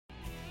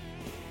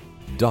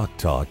Doc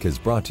Talk is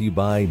brought to you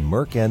by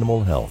Merck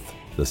Animal Health,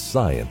 the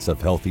science of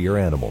healthier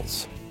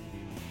animals.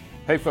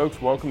 Hey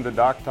folks, welcome to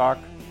Doc Talk.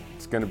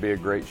 It's going to be a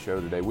great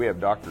show today. We have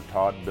Dr.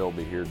 Todd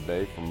Bilby here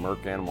today from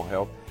Merck Animal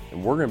Health,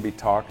 and we're going to be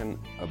talking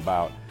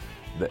about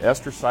the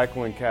estrus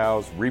cycle in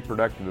cows,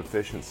 reproductive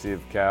efficiency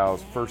of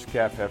cows, first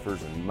calf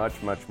heifers, and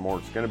much, much more.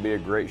 It's going to be a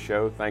great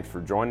show. Thanks for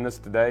joining us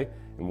today,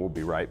 and we'll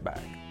be right back.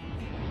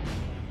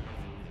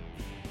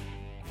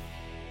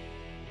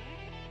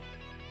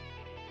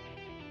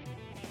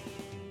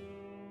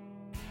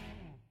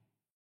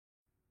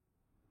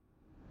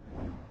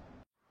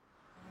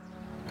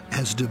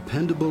 As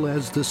dependable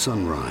as the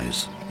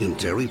sunrise, in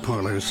dairy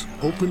parlors,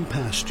 open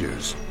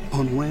pastures,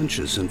 on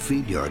ranches and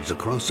feed yards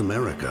across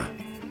America.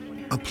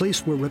 A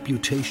place where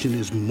reputation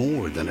is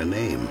more than a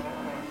name,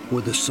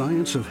 where the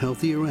science of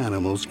healthier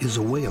animals is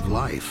a way of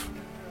life.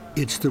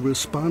 It's the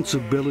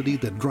responsibility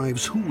that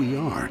drives who we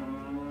are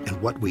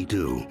and what we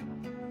do.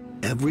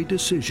 Every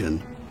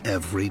decision,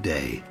 every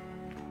day.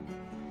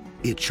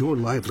 It's your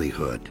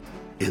livelihood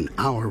and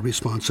our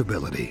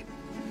responsibility.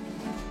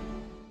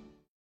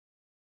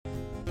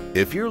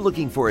 If you're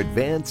looking for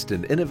advanced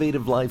and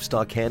innovative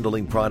livestock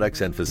handling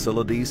products and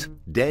facilities,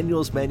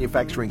 Daniels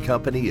Manufacturing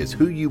Company is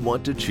who you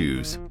want to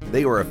choose.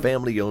 They are a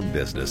family-owned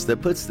business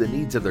that puts the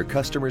needs of their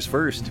customers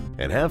first,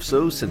 and have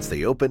so since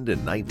they opened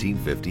in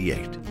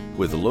 1958.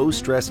 With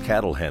low-stress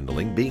cattle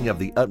handling being of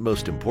the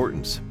utmost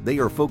importance, they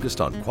are focused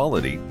on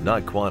quality,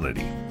 not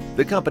quantity.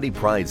 The company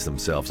prides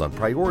themselves on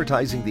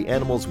prioritizing the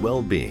animal's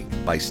well-being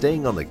by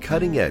staying on the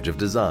cutting edge of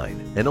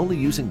design and only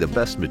using the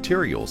best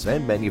materials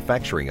and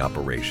manufacturing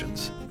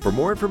operations. For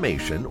more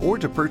information or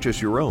to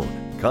purchase your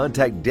own,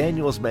 contact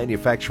Daniels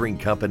Manufacturing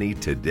Company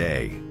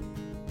today.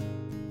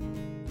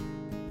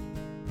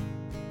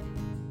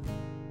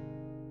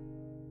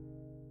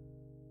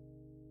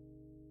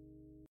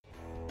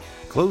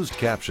 Closed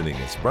captioning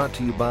is brought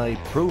to you by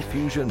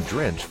Profusion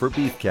Drench for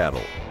beef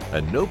cattle,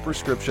 a no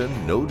prescription,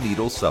 no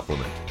needle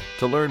supplement.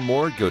 To learn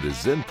more, go to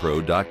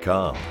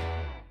zenpro.com.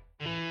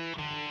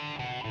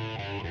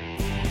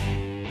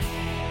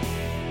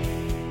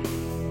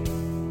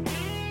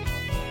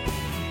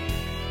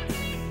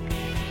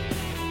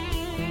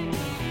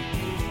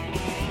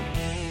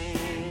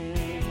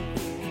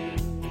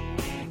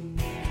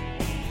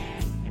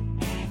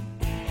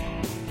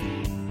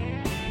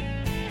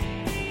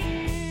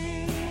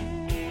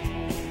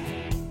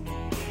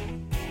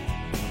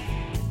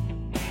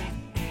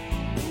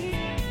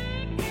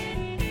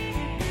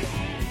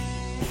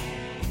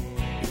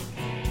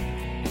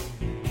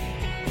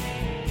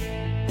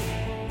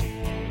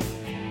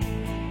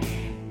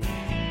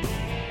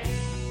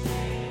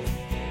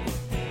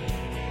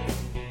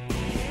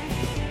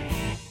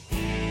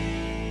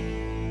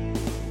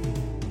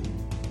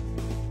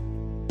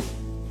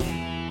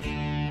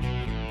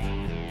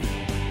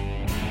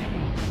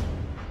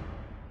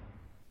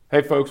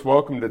 Hey folks,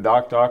 welcome to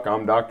Doc Talk.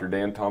 I'm Dr.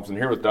 Dan Thompson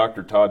here with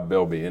Dr. Todd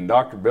Bilby. And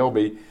Dr.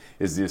 Bilby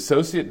is the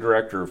Associate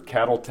Director of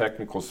Cattle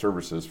Technical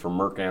Services for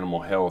Merck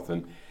Animal Health.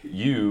 And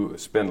you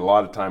spend a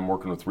lot of time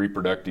working with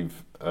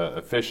reproductive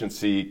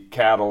efficiency,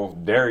 cattle,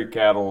 dairy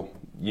cattle,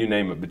 you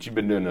name it, but you've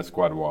been doing this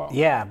quite a while.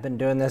 Yeah, I've been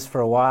doing this for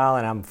a while,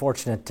 and I'm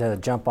fortunate to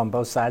jump on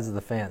both sides of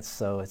the fence.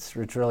 So it's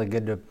really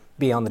good to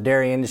be on the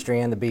dairy industry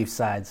and the beef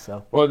side.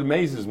 So. Well, it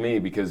amazes me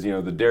because, you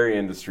know, the dairy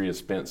industry has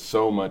spent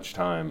so much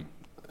time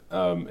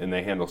and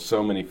they handle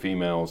so many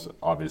females,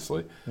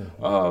 obviously,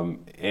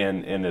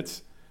 and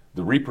it's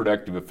the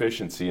reproductive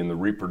efficiency and the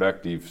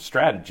reproductive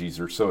strategies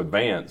are so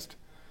advanced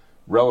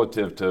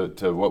relative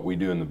to what we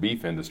do in the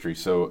beef industry.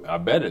 So I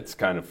bet it's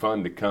kind of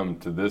fun to come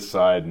to this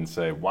side and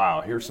say,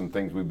 wow, here's some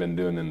things we've been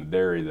doing in the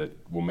dairy that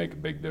will make a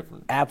big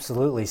difference.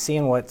 Absolutely.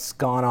 Seeing what's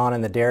gone on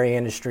in the dairy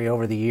industry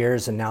over the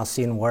years, and now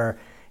seeing where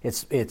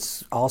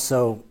it's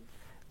also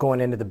going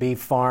into the beef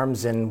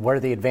farms and where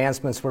the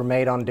advancements were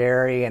made on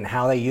dairy and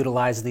how they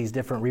utilize these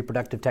different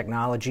reproductive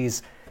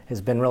technologies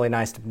has been really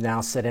nice to now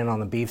sit in on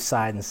the beef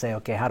side and say,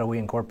 okay, how do we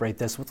incorporate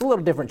this with a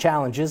little different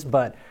challenges,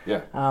 but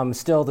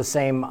still the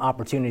same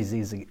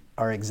opportunities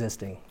are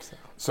existing.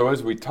 So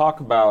as we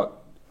talk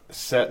about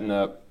setting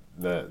up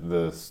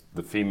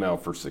the female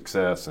for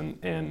success,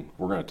 and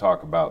we're going to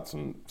talk about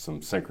some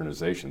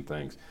synchronization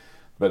things,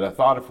 but I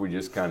thought if we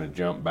just kind of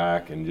jump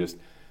back and just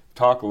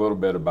talk a little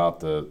bit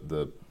about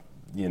the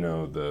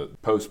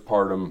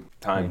postpartum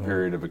time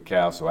period of a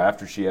cow. So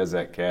after she has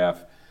that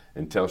calf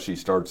until she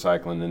starts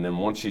cycling, and then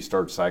once she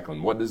starts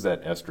cycling, what does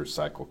that estrus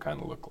cycle kind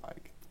of look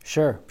like?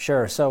 Sure.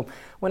 So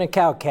when a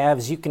cow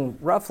calves, you can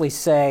roughly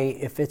say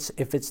if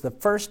it's the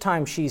first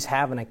time she's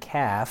having a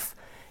calf,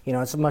 you know,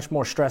 it's a much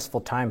more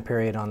stressful time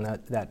period on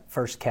that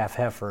first calf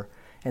heifer.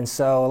 And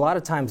so a lot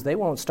of times they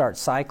won't start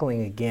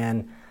cycling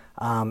again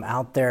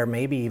out there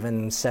maybe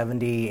even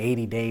 70,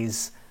 80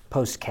 days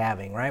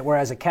post-calving, right?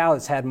 Whereas a cow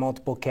that's had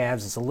multiple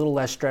calves, it's a little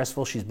less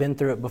stressful. She's been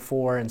through it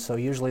before, and so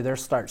usually they'll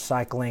start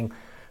cycling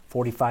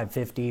 45,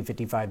 50,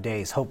 55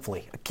 days,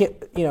 hopefully.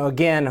 You know,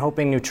 again,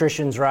 hoping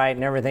nutrition's right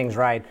and everything's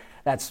right.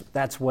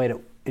 That's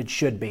what it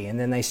should be. And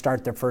then they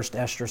start their first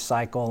estrus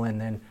cycle, and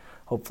then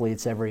hopefully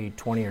it's every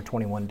 20 or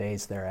 21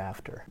 days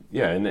thereafter.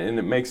 Yeah, and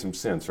it makes some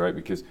sense, right?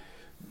 Because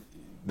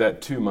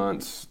that 2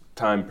 months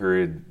time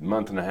period,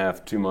 month and a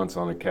half, 2 months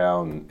on a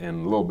cow, and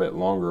a little bit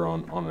longer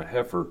on a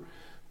heifer.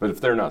 But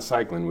if they're not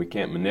cycling, we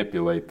can't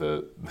manipulate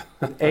the.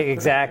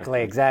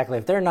 Exactly.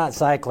 If they're not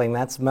cycling,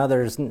 that's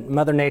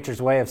Mother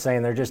Nature's way of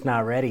saying they're just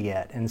not ready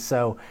yet. And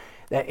so,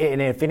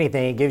 and if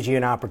anything, it gives you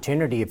an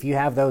opportunity. If you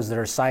have those that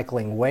are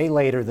cycling way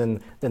later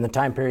than the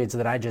time periods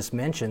that I just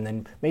mentioned,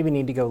 then maybe you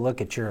need to go look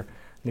at your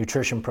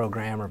nutrition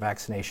program or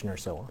vaccination or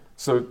so on.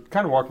 So,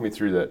 kind of walk me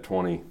through that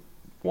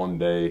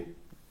 21-day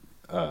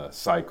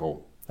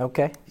cycle.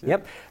 Okay.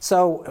 Yep.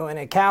 So when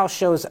a cow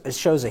shows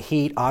a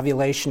heat,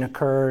 ovulation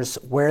occurs.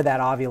 Where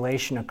that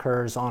ovulation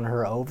occurs on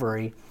her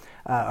ovary,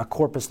 a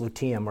corpus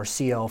luteum or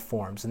CL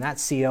forms, and that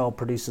CL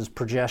produces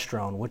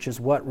progesterone, which is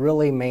what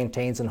really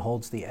maintains and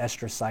holds the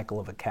estrous cycle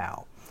of a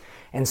cow.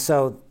 And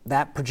so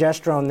that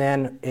progesterone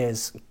then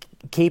is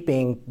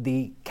keeping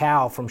the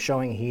cow from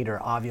showing heat or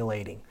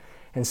ovulating.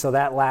 And so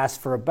that lasts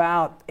for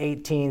about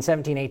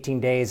 17, 18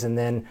 days, and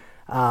then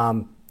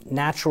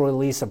natural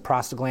release of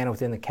prostaglandin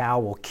within the cow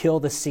will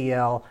kill the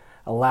CL,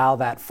 allow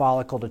that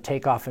follicle to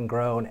take off and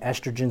grow, and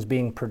estrogen's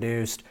being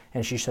produced,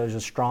 and she shows a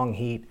strong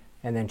heat,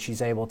 and then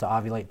she's able to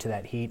ovulate to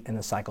that heat, and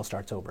the cycle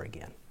starts over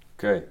again.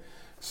 Okay,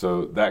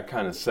 so that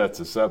kind of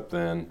sets us up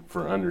then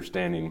for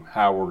understanding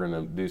how we're going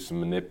to do some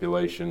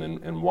manipulation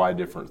and why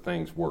different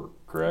things work,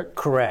 correct?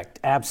 Correct,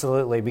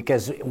 absolutely,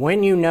 because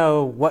when you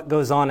know what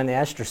goes on in the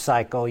estrous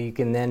cycle, you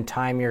can then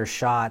time your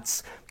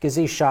shots, because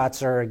these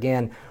shots are,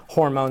 again,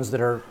 hormones that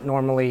are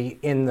normally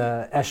in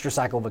the estrous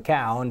cycle of a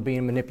cow and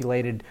being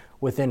manipulated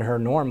within her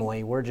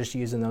normally. We're just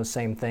using those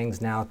same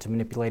things now to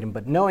manipulate them.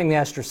 But knowing the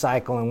estrous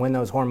cycle and when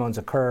those hormones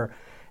occur,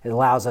 it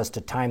allows us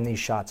to time these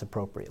shots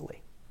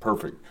appropriately.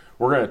 Perfect.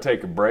 We're going to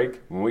take a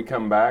break. When we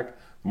come back,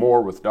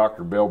 more with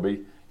Dr.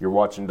 Bilby. You're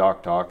watching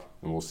Doc Talk,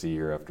 and we'll see you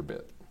here after a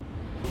bit.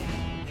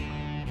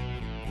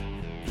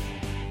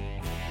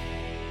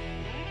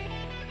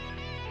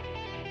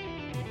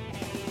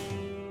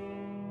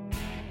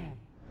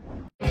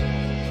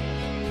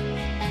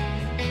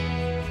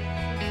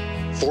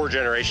 Four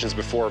generations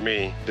before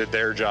me did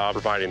their job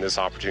providing this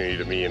opportunity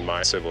to me and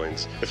my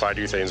siblings. If I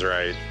do things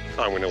right,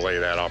 I'm going to lay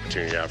that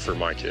opportunity out for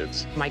my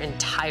kids. My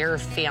entire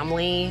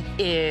family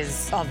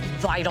is a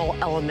vital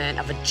element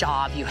of a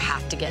job you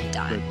have to get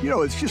done. You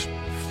know, it's just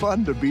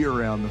fun to be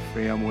around the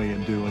family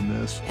and doing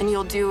this. And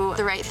you'll do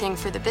the right thing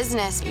for the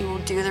business. You will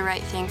do the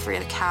right thing for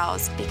the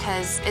cows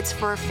because it's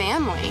for a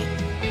family.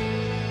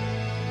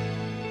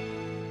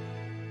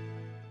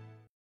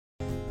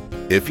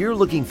 If you're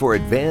looking for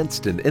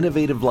advanced and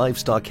innovative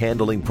livestock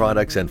handling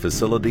products and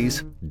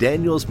facilities,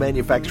 Daniels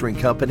Manufacturing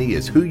Company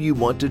is who you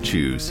want to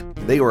choose.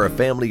 They are a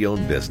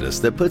family-owned business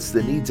that puts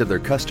the needs of their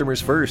customers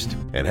first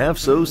and have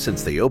so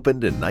since they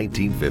opened in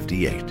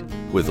 1958.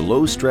 With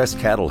low-stress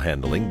cattle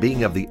handling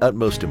being of the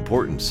utmost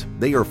importance,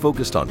 they are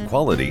focused on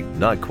quality,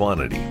 not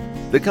quantity.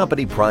 The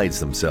company prides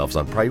themselves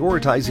on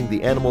prioritizing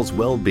the animal's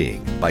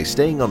well-being by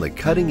staying on the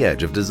cutting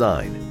edge of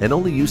design and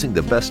only using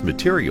the best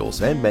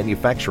materials and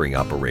manufacturing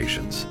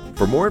operations.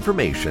 For more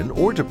information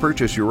or to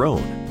purchase your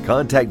own,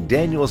 contact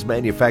Daniels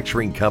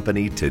Manufacturing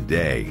Company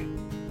today.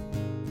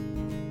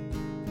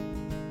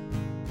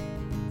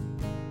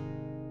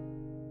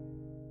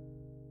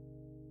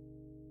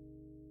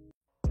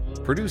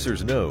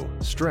 Producers know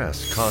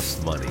stress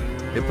costs money.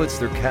 It puts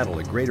their cattle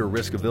at greater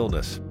risk of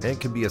illness and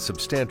can be a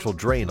substantial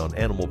drain on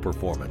animal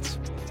performance.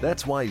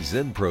 That's why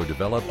ZenPro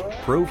developed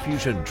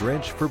ProFusion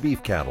Drench for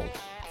beef cattle.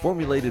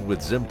 Formulated with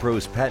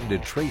ZenPro's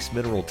patented trace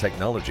mineral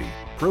technology,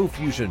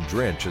 ProFusion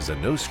Drench is a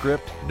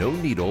no-script,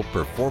 no-needle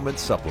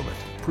performance supplement,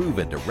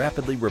 proven to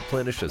rapidly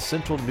replenish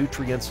essential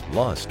nutrients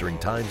lost during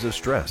times of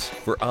stress.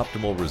 For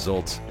optimal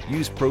results,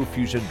 use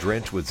ProFusion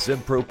Drench with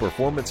ZenPro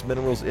Performance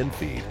Minerals in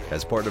feed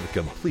as part of a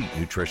complete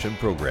nutrition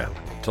program.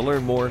 To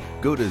learn more,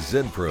 go to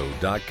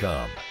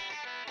zenpro.com.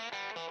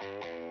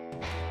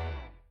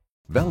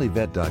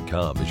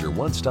 ValleyVet.com is your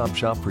one-stop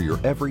shop for your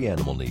every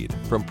animal need,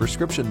 from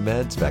prescription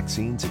meds,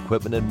 vaccines,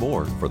 equipment, and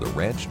more for the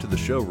ranch to the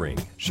show ring.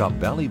 Shop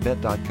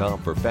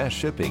ValleyVet.com for fast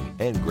shipping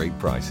and great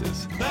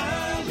prices.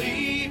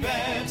 Valley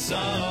Vet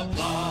Supply.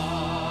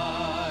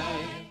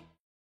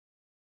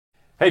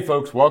 Hey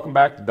folks, welcome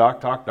back to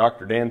Doc Talk.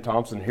 Dr. Dan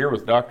Thompson here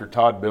with Dr.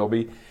 Todd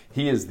Bilby.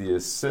 He is the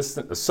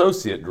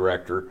Associate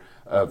Director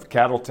of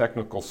Cattle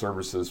Technical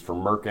Services for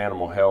Merck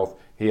Animal Health.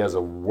 He has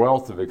a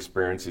wealth of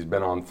experience. He's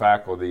been on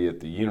faculty at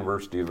the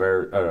University of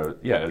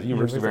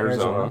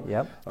Arizona.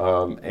 Yep.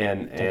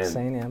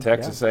 And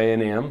Texas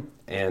A&M.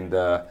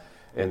 A&M,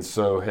 and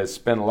so has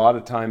spent a lot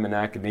of time in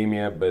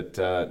academia, but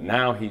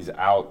now he's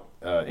out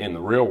in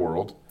the real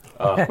world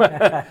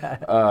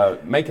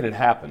making it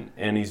happen.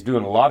 And he's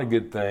doing a lot of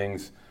good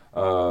things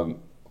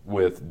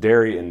with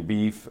dairy and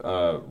beef,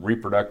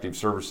 reproductive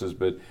services,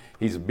 but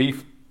he's a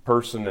beef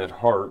person at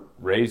heart,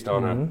 raised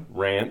on a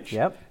ranch,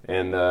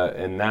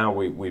 and now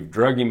we've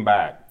drug him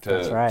back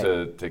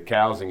to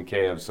cows and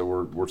calves. So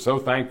we're so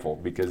thankful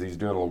because he's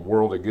doing a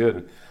world of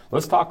good.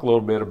 Let's talk a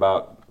little bit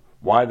about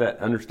why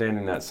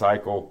understanding that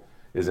cycle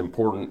is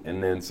important,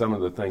 and then some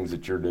of the things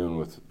that you're doing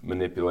with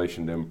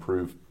manipulation to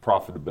improve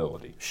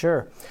profitability.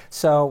 Sure.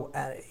 So,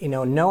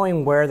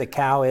 knowing where the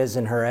cow is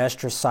in her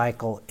estrus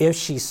cycle, if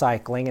she's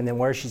cycling, and then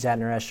where she's at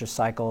in her estrus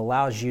cycle,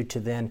 allows you to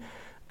then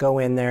go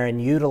in there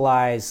and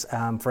utilize,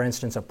 for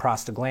instance, a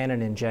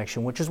prostaglandin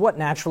injection, which is what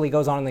naturally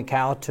goes on in the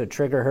cow to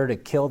trigger her to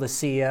kill the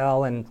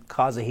CL and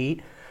cause a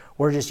heat.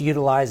 We're just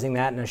utilizing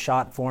that in a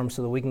shot form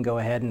so that we can go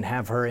ahead and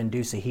have her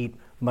induce a heat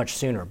much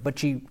sooner.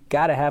 But you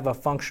got to have a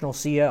functional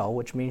CL,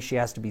 which means she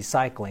has to be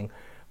cycling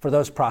for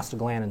those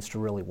prostaglandins to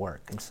really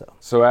work. And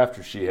so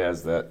after she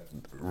has that,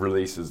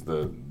 releases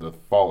the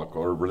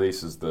follicle or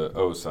releases the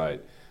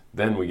oocyte,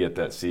 then we get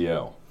that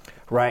CL.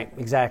 Right,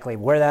 exactly.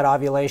 Where that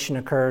ovulation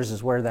occurs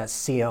is where that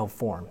CL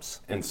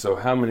forms. And so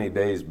how many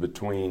days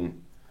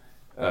between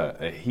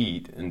a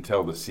heat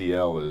until the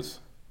CL is?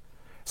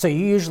 So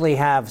you usually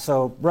have,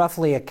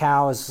 roughly a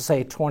cow is,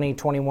 say, 20,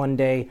 21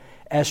 day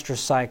estrus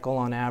cycle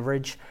on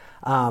average.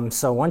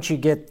 So once you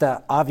get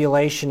the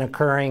ovulation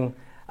occurring,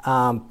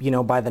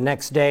 by the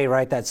next day,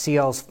 right, that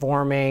CL is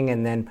forming,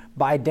 and then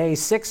by day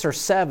 6 or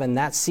 7,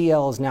 that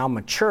CL is now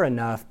mature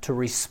enough to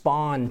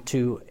respond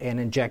to an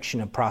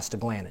injection of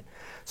prostaglandin.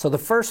 So the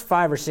first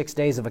 5 or 6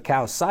 days of a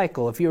cow's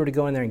cycle, if you were to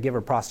go in there and give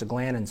her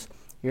prostaglandins,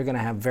 you're going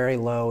to have very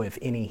low, if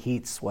any,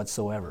 heats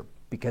whatsoever,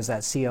 because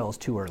that CL is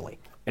too early.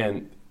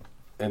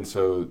 And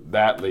so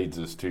that leads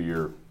us to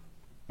your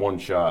one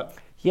shot.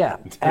 Yeah,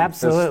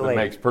 absolutely.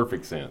 That makes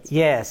perfect sense.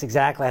 Yes,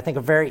 exactly. I think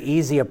a very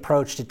easy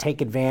approach to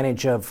take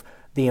advantage of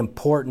the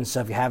importance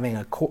of having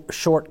a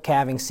short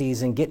calving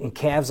season, getting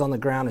calves on the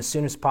ground as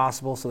soon as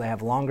possible so they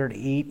have longer to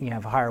eat and you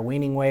have higher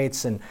weaning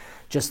weights, and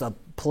just a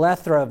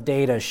plethora of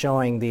data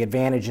showing the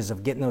advantages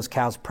of getting those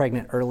cows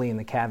pregnant early in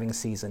the calving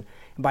season.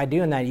 And by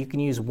doing that, you can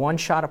use one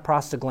shot of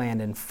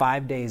prostaglandin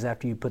 5 days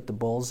after you put the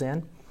bulls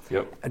in.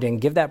 Yep. And then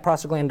give that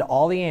prostaglandin to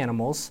all the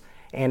animals.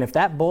 And if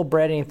that bull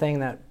bred anything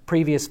that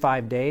previous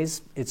 5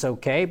 days, it's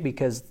okay,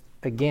 because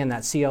again,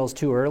 that CL is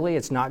too early.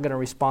 It's not going to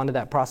respond to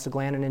that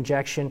prostaglandin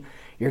injection.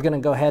 You're going to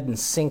go ahead and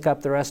sync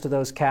up the rest of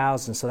those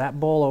cows. And so that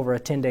bull over a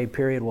 10-day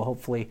period will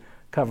hopefully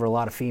cover a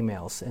lot of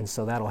females. And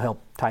so that'll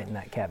help tighten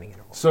that calving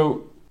interval.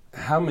 So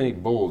how many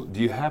bulls?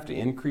 Do you have to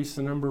increase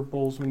the number of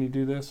bulls when you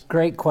do this?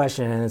 Great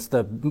question, and it's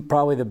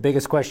probably the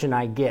biggest question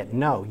I get.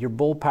 No, your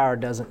bull power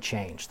doesn't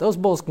change. Those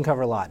bulls can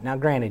cover a lot. Now,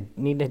 granted,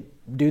 you need to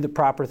do the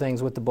proper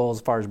things with the bulls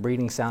as far as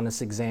breeding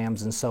soundness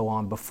exams and so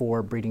on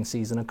before breeding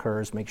season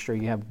occurs. Make sure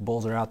you have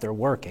bulls that are out there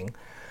working.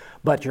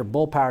 But your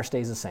bull power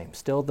stays the same.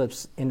 Still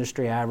the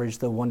industry average,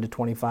 the 1 to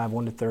 25,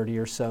 1 to 30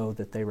 or so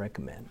that they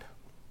recommend.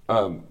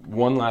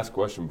 One last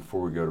question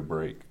before we go to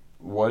break.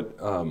 What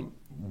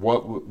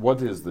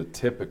is the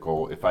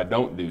typical, if I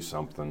don't do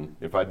something,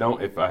 if I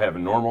have a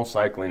normal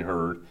cycling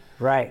herd,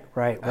 right.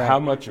 How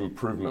much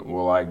improvement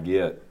will I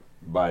get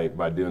by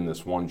doing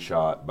this one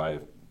shot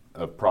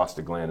of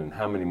prostaglandin?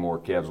 How many more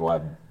calves will I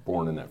have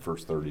born in that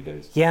first 30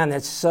 days? Yeah, and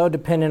it's so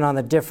dependent on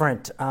the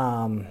different,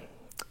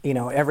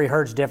 every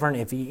herd's different.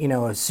 If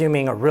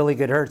assuming a really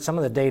good herd, some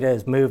of the data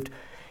has moved,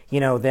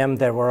 them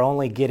that were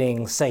only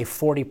getting, say,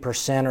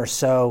 40% or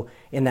so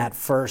in that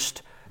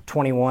first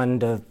 21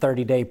 to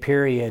 30 day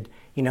period.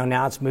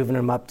 Now it's moving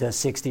them up to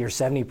 60 or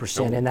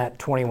 70% in that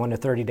 21 to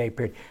 30 day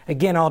period.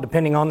 Again, all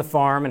depending on the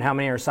farm and how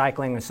many are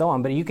cycling and so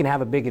on, but you can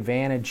have a big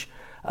advantage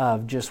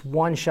of just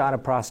one shot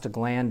of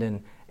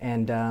prostaglandin,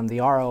 and the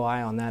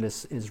ROI on that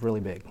is really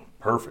big.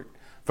 Perfect.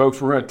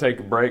 Folks, we're going to take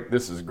a break.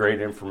 This is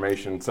great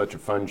information, such a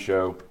fun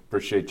show.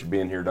 Appreciate you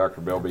being here,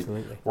 Dr. Belby.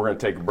 Absolutely. We're going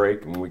to take a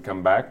break, and when we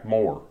come back,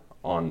 more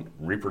on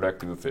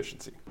reproductive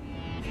efficiency.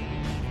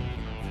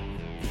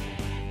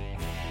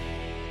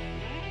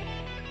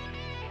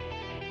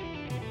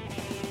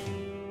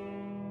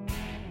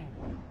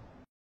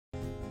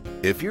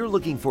 If you're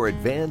looking for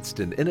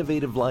advanced and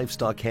innovative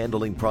livestock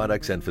handling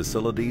products and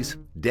facilities,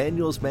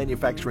 Daniels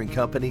Manufacturing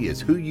Company is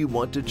who you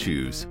want to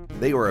choose.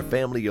 They are a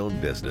family-owned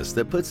business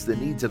that puts the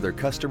needs of their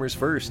customers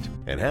first,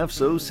 and have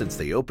so since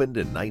they opened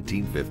in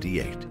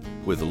 1958.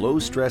 With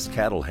low-stress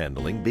cattle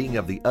handling being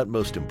of the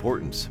utmost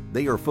importance,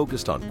 they are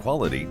focused on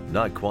quality,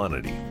 not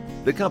quantity.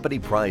 The company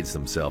prides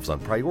themselves on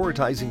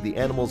prioritizing the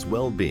animal's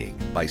well-being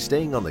by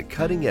staying on the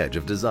cutting edge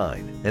of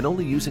design and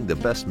only using the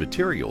best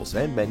materials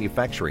and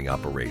manufacturing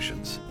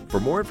operations.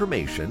 For more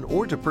information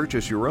or to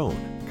purchase your own,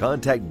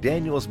 contact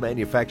Daniels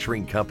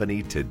Manufacturing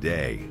Company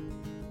today.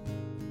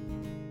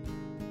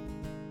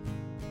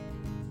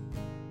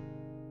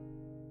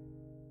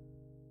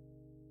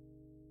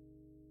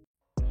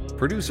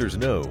 Producers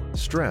know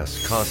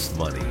stress costs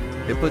money.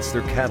 It puts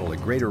their cattle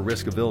at greater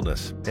risk of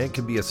illness and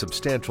can be a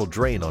substantial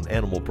drain on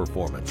animal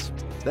performance.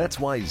 That's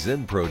why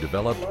Zenpro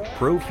developed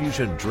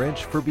ProFusion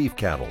Drench for beef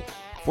cattle.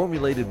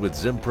 Formulated with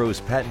Zenpro's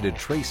patented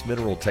trace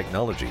mineral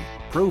technology,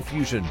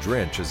 ProFusion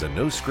Drench is a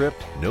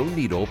no-script,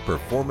 no-needle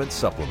performance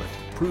supplement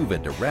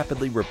proven to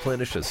rapidly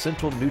replenish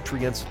essential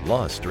nutrients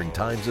lost during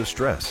times of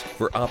stress.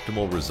 For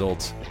optimal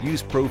results,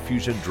 use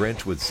ProFusion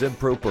Drench with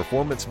Zenpro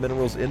Performance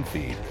Minerals in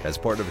feed as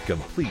part of a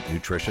complete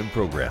nutrition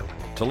program.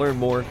 To learn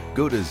more,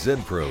 go to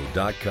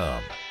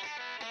zenpro.com.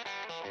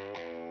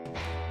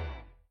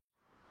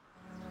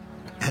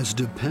 As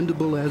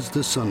dependable as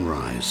the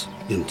sunrise,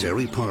 in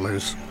dairy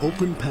parlors,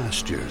 open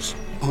pastures,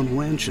 on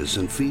ranches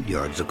and feed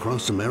yards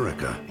across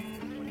America.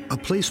 A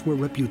place where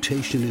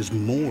reputation is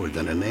more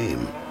than a name,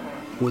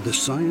 where the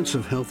science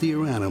of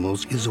healthier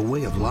animals is a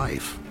way of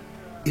life.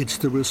 It's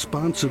the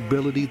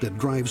responsibility that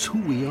drives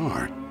who we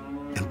are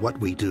and what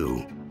we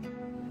do.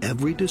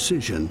 Every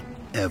decision,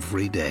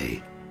 every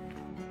day.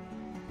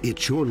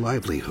 It's your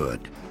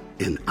livelihood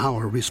and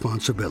our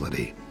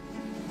responsibility.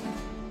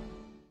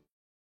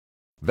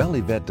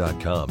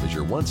 ValleyVet.com is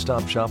your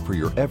one-stop shop for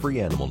your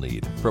every animal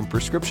need, from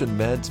prescription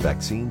meds,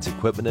 vaccines,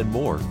 equipment, and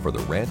more for the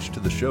ranch to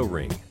the show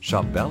ring.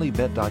 Shop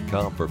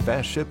ValleyVet.com for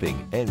fast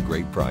shipping and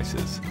great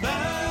prices.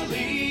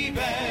 Valley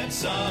Vet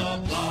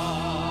Supply.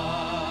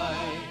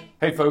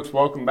 Hey folks,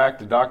 welcome back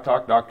to Doc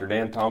Talk. Dr.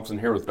 Dan Thompson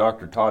here with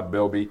Dr. Todd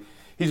Bilby.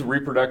 He's a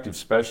reproductive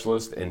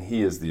specialist and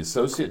he is the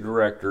Associate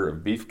Director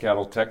of Beef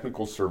Cattle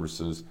Technical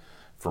Services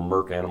for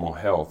Merck Animal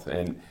Health.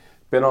 And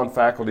been on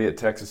faculty at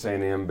Texas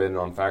A&M, been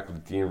on faculty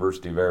at the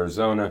University of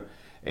Arizona,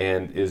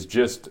 and is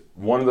just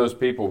one of those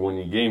people when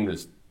you get him to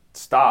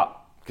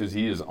stop, because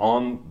he is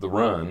on the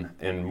run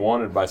and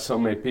wanted by so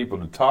many people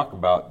to talk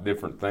about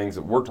different things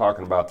that we're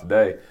talking about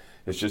today.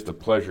 It's just a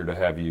pleasure to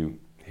have you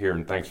here,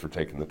 and thanks for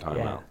taking the time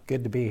out.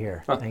 Good to be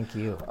here. Thank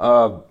you.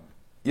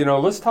 You know,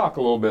 let's talk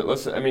a little bit.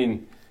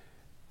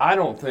 I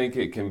don't think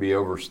it can be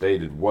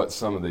overstated what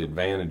some of the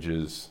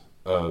advantages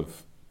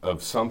of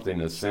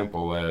something as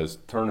simple as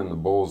turning the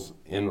bulls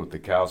in with the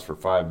cows for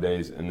 5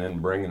 days and then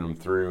bringing them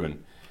through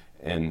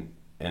and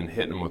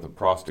hitting them with a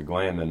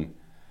prostaglandin,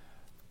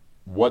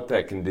 what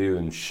that can do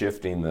in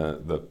shifting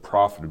the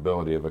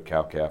profitability of a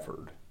cow-calf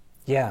herd.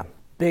 Yeah,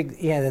 big.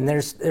 Yeah, and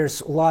there's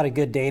a lot of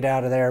good data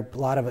out of there. A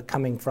lot of it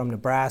coming from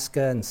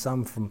Nebraska and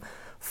some from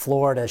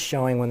Florida,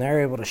 showing when they're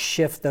able to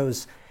shift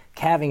those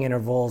calving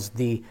intervals,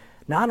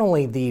 not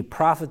only the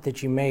profit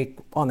that you make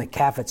on the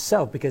calf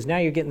itself, because now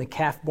you're getting the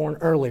calf born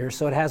earlier,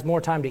 so it has more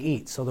time to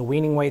eat, so the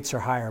weaning weights are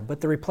higher. But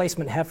the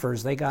replacement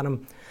heifers, they got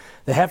them,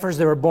 the heifers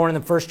that were born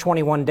in the first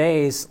 21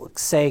 days,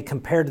 say,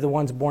 compared to the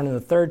ones born in the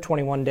third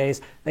 21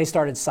 days, they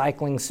started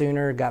cycling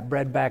sooner, got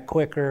bred back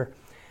quicker.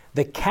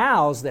 The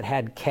cows that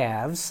had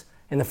calves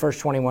in the first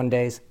 21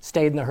 days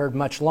stayed in the herd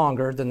much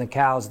longer than the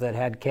cows that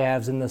had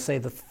calves in the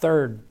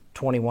third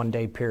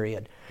 21-day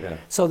period. Yeah.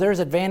 So there's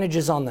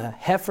advantages on the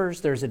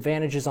heifers, there's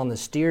advantages on the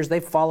steers.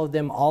 They followed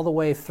them all the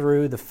way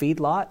through the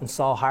feedlot and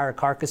saw higher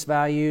carcass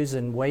values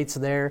and weights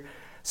there.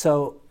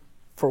 So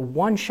for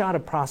one shot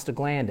of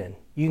prostaglandin,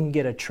 you can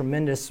get a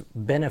tremendous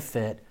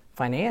benefit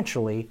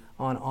financially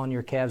on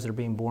your calves that are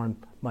being born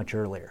much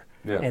earlier.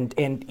 Yeah.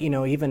 And you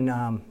know,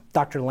 even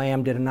Dr.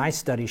 Lamb did a nice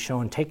study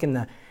showing taking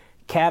the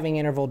calving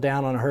interval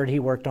down on a herd he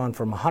worked on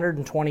from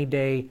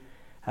 120-day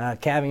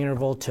calving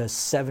interval to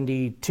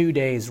 72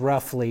 days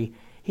roughly.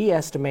 He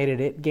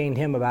estimated it gained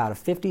him about a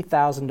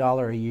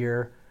 $50,000 a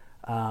year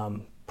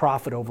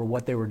profit over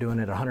what they were doing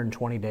at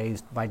 120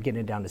 days by getting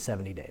it down to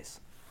 70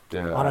 days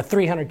on a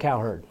 300 cow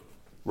herd.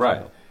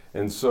 Right.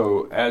 And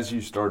so as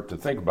you start to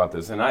think about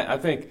this, and I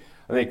think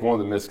one of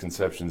the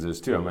misconceptions is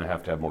too, I'm going to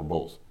have more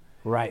bulls.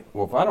 Right.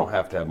 Well, if I don't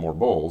have to have more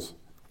bulls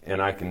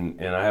and I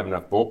have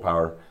enough bull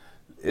power,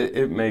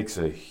 it makes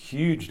a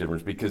huge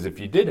difference, because if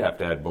you did have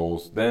to add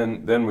bulls,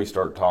 then we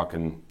start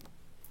talking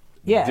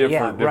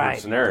different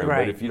scenario.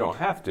 Right. But if you don't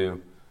have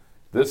to,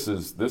 this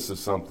is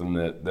something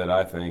that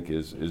I think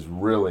is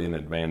really an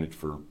advantage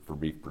for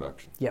beef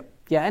production. Yep.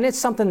 Yeah, and it's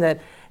something that,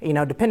 you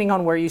know, depending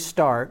on where you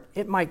start,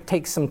 it might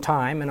take some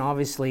time, and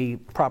obviously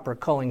proper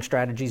culling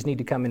strategies need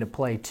to come into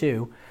play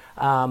too.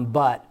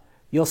 But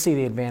you'll see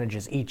the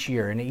advantages each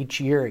year, and each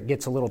year it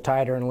gets a little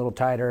tighter and a little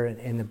tighter,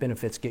 and the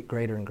benefits get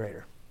greater and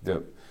greater.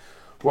 Yep.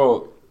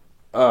 Well,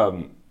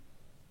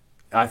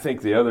 I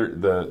think we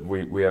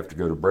have to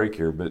go to break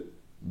here,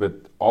 but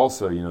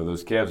also, you know,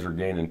 those calves are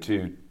gaining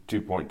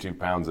 2.2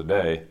 pounds a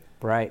day.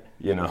 Right.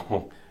 You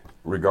know,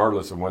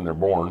 regardless of when they're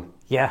born.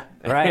 Yeah.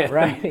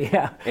 Right.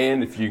 Yeah.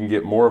 And if you can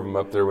get more of them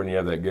up there when you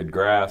have that good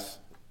grass,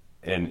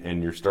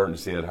 and you're starting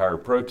to see that higher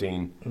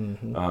protein,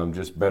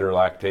 just better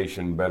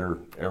lactation, better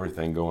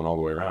everything going all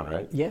the way around,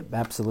 right? Yeah,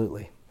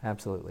 absolutely.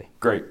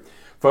 Great.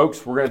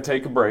 Folks, we're going to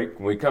take a break.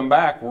 When we come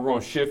back, we're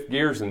going to shift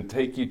gears and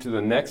take you to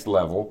the next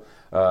level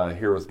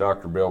here with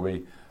Dr.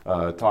 Bilby,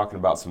 talking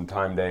about some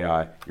timed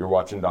AI. You're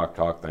watching Doc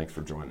Talk. Thanks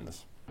for joining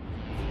us.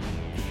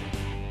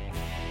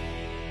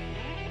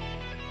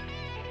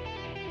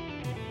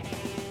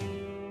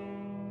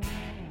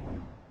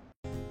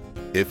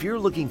 If you're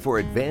looking for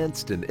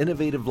advanced and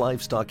innovative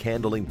livestock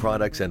handling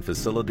products and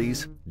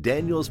facilities,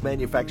 Daniels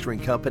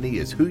Manufacturing Company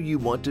is who you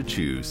want to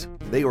choose.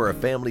 They are a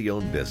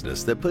family-owned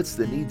business that puts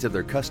the needs of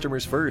their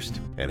customers first,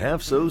 and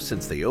have so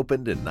since they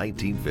opened in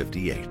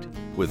 1958.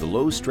 With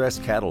low-stress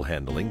cattle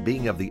handling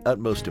being of the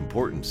utmost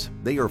importance,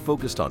 they are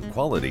focused on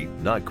quality,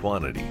 not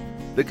quantity.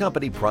 The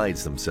company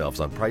prides themselves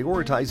on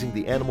prioritizing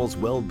the animal's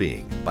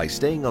well-being by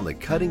staying on the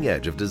cutting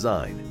edge of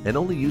design and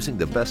only using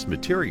the best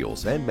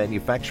materials and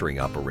manufacturing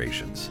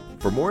operations.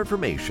 For more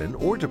information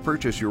or to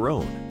purchase your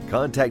own,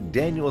 contact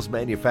Daniels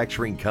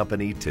Manufacturing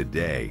Company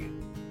today.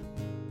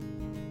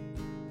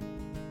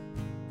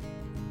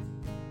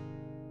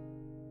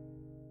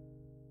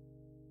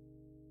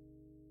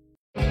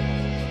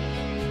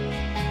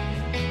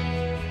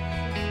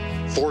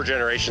 4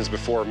 generations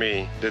before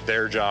me did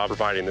their job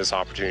providing this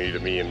opportunity to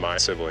me and my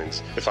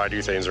siblings. If I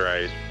do things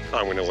right,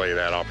 I'm going to lay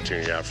that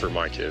opportunity out for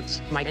my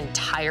kids. My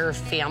entire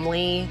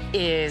family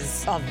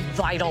is a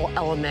vital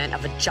element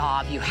of a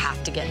job you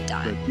have to get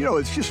done. But, you know,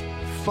 it's just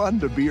fun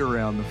to be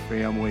around the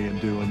family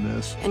and doing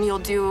this. And you'll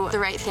do the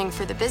right thing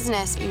for the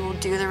business. You will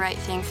do the right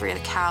thing for the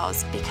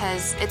cows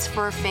because it's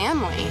for a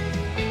family.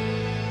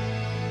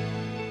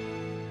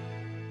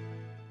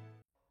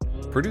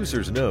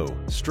 Producers know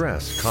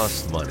stress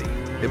costs money.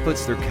 It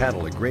puts their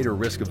cattle at greater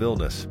risk of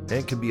illness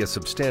and can be a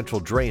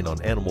substantial drain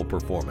on animal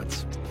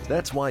performance.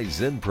 That's why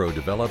Zenpro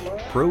developed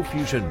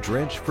ProFusion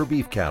Drench for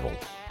beef cattle.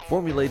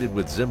 Formulated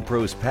with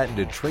Zenpro's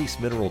patented trace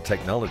mineral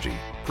technology,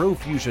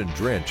 ProFusion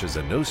Drench is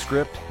a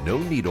no-script,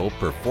 no-needle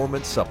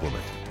performance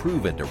supplement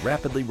proven to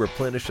rapidly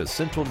replenish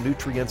essential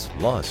nutrients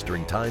lost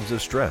during times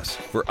of stress.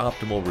 For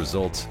optimal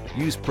results,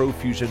 use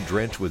ProFusion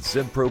Drench with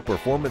Zenpro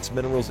Performance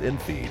Minerals in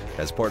feed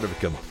as part of a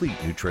complete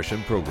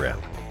nutrition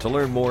program. To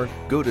learn more,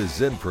 go to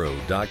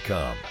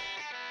zenpro.com.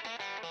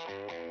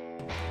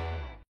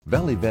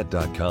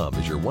 ValleyVet.com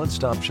is your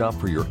one-stop shop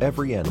for your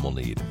every animal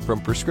need. From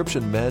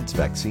prescription meds,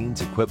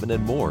 vaccines, equipment,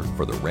 and more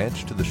for the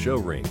ranch to the show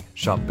ring.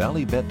 Shop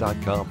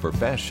ValleyVet.com for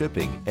fast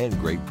shipping and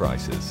great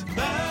prices.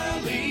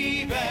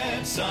 Valley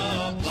Vet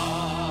Supply.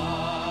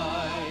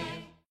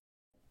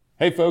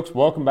 Hey folks,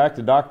 welcome back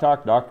to Doc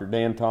Talk. Dr.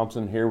 Dan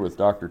Thompson here with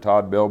Dr.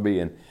 Todd Belby,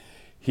 and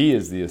he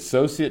is the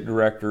Associate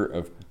Director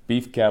of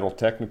Beef Cattle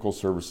Technical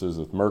Services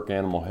with Merck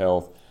Animal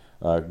Health.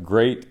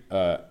 Great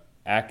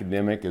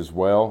academic as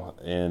well,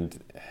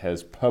 and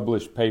has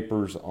published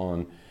papers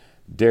on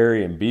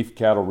dairy and beef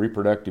cattle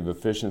reproductive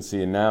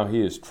efficiency, and now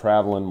he is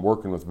traveling,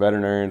 working with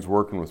veterinarians,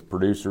 working with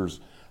producers,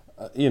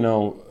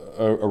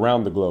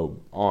 around the globe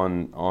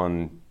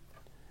on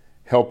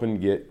helping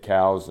get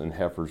cows and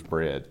heifers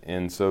bred.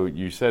 And so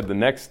you said the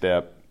next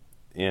step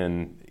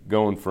in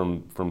going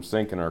from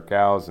sinking our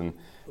cows and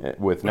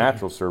with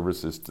natural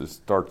services to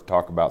start to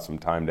talk about some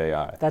timed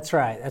AI. That's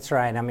right.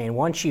 I mean,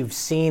 once you've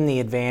seen the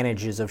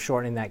advantages of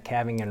shortening that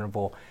calving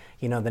interval,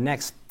 the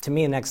next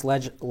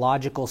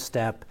logical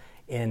step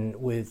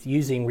with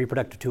using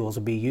reproductive tools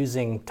would be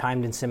using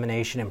timed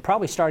insemination, and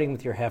probably starting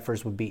with your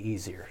heifers would be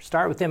easier.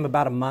 Start with them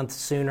about a month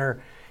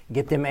sooner,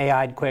 get them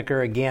AI'd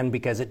quicker, again,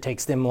 because it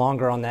takes them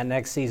longer on that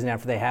next season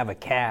after they have a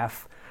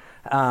calf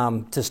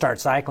to start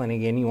cycling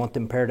again. You want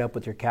them paired up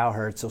with your cow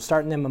herd. So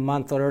starting them a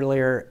month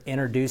earlier,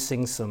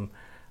 introducing some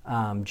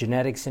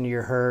genetics into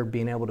your herd,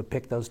 being able to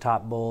pick those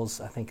top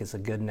bulls, I think is a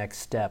good next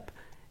step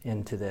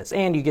into this.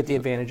 And you get the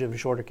advantage of a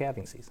shorter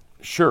calving season.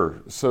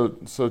 Sure. So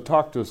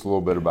talk to us a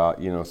little bit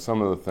about,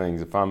 some of the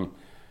things. If I'm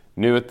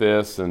new at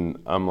this and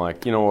I'm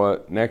like, you know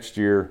what, next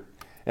year,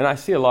 and I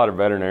see a lot of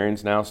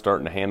veterinarians now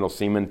starting to handle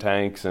semen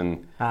tanks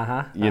and,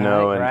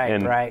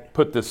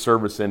 put this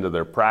service into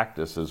their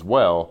practice as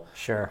well.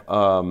 Sure.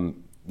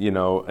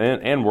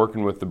 And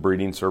working with the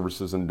breeding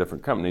services and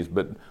different companies.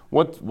 But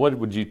what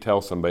would you tell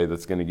somebody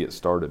that's going to get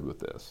started with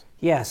this?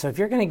 Yeah, so if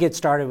you're going to get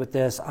started with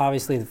this,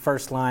 obviously the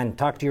first line,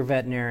 talk to your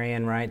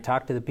veterinarian, right?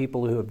 Talk to the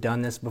people who have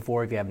done this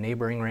before. If you have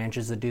neighboring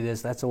ranches that do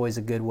this, that's always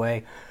a good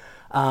way.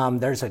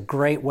 There's a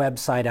great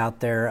website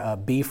out there,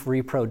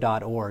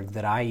 beefrepro.org,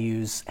 that I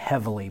use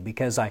heavily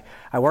because I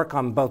work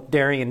on both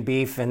dairy and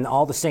beef, and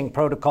all the sink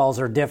protocols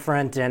are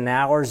different, and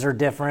hours are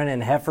different,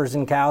 and heifers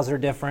and cows are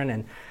different,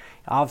 and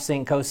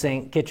off-sink,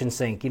 co-sink, kitchen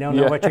sink. You don't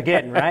know what you're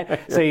getting, right?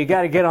 So you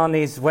got to get on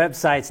these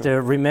websites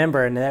to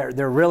remember, and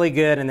they're really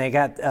good, and they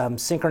got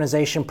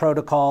synchronization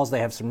protocols. They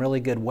have some really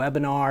good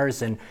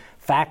webinars and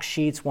fact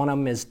sheets. One of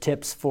them is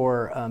tips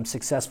for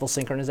successful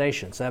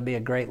synchronization. So that'd be a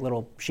great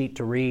little sheet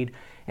to read.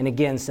 And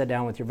again, sit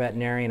down with your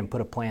veterinarian and put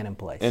a plan in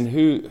place. And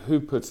who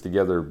puts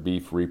together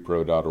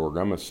beefrepro.org?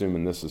 I'm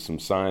assuming this is some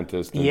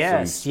scientists and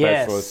some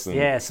specialists.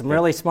 Yes, some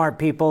really smart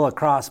people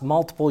across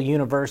multiple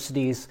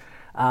universities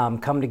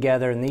come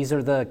together, and these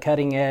are the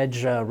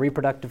cutting-edge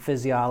reproductive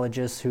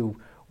physiologists who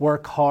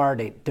work hard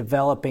at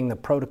developing the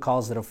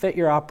protocols that will fit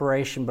your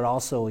operation, but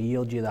also will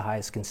yield you the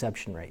highest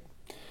conception rate.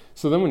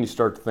 So then when you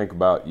start to think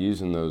about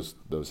using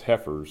those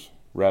heifers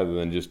rather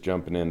than just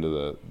jumping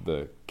into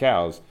the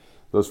cows,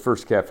 those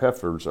first calf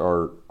heifers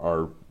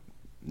are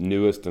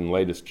newest and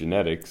latest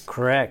genetics.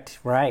 Correct,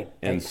 right.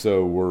 And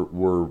so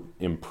we're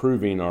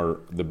improving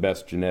the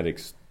best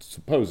genetics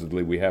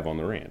supposedly we have on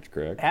the ranch,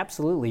 correct?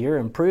 Absolutely. You're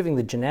improving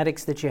the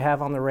genetics that you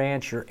have on the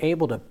ranch. You're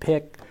able to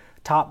pick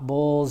top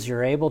bulls.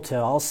 You're able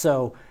to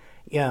also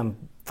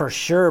for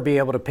sure be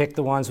able to pick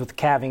the ones with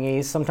calving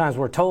ease. Sometimes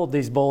we're told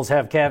these bulls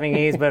have calving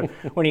ease, but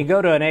when you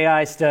go to an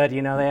AI stud, they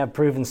have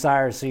proven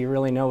sires, so you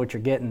really know what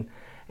you're getting.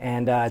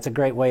 And it's a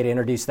great way to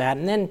introduce that.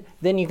 And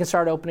then you can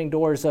start opening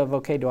doors of,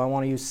 okay, do I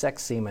want to use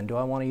sex semen? Do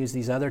I want to use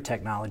these other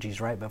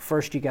technologies, right? But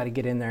first you got to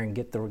get in there and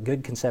get the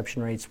good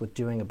conception rates with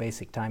doing a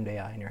basic timed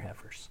AI in your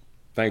heifers.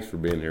 Thanks for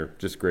being here.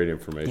 Just great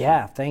information.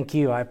 Yeah, thank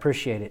you. I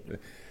appreciate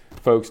it.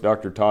 Folks,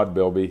 Dr. Todd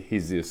Belby,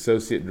 he's the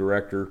Associate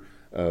Director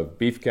of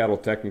Beef Cattle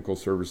Technical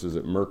Services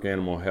at Merck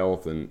Animal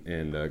Health,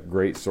 and a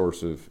great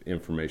source of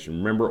information.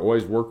 Remember,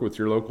 always work with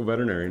your local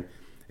veterinarian.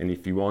 And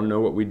if you want to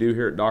know what we do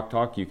here at Doc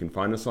Talk, you can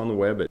find us on the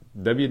web at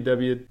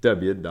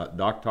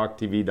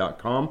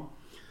www.doctalktv.com.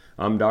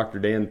 I'm Dr.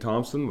 Dan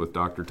Thompson with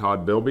Dr.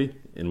 Todd Bilby,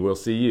 and we'll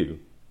see you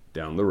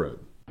down the road.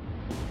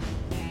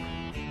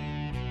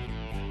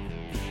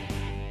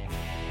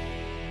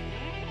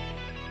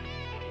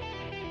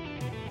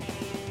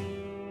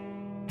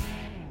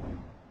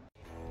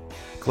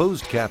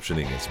 Closed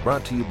captioning is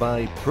brought to you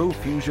by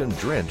Profusion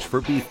Drench for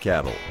beef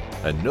cattle,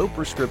 a no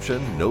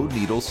prescription, no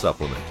needle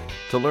supplement.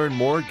 To learn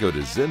more, go to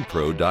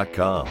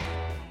zenpro.com.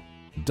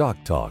 Doc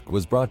Talk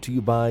was brought to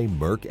you by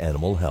Merck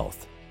Animal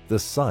Health, the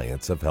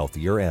science of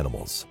healthier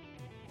animals.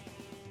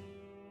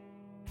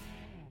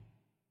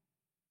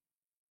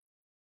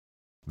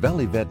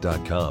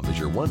 ValleyVet.com is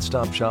your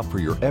one-stop shop for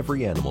your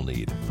every animal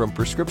need, from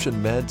prescription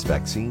meds,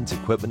 vaccines,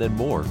 equipment, and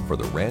more for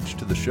the ranch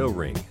to the show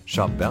ring.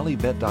 Shop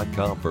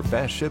ValleyVet.com for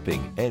fast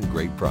shipping and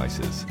great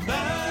prices.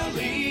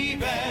 Valley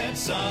Vet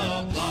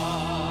Supply.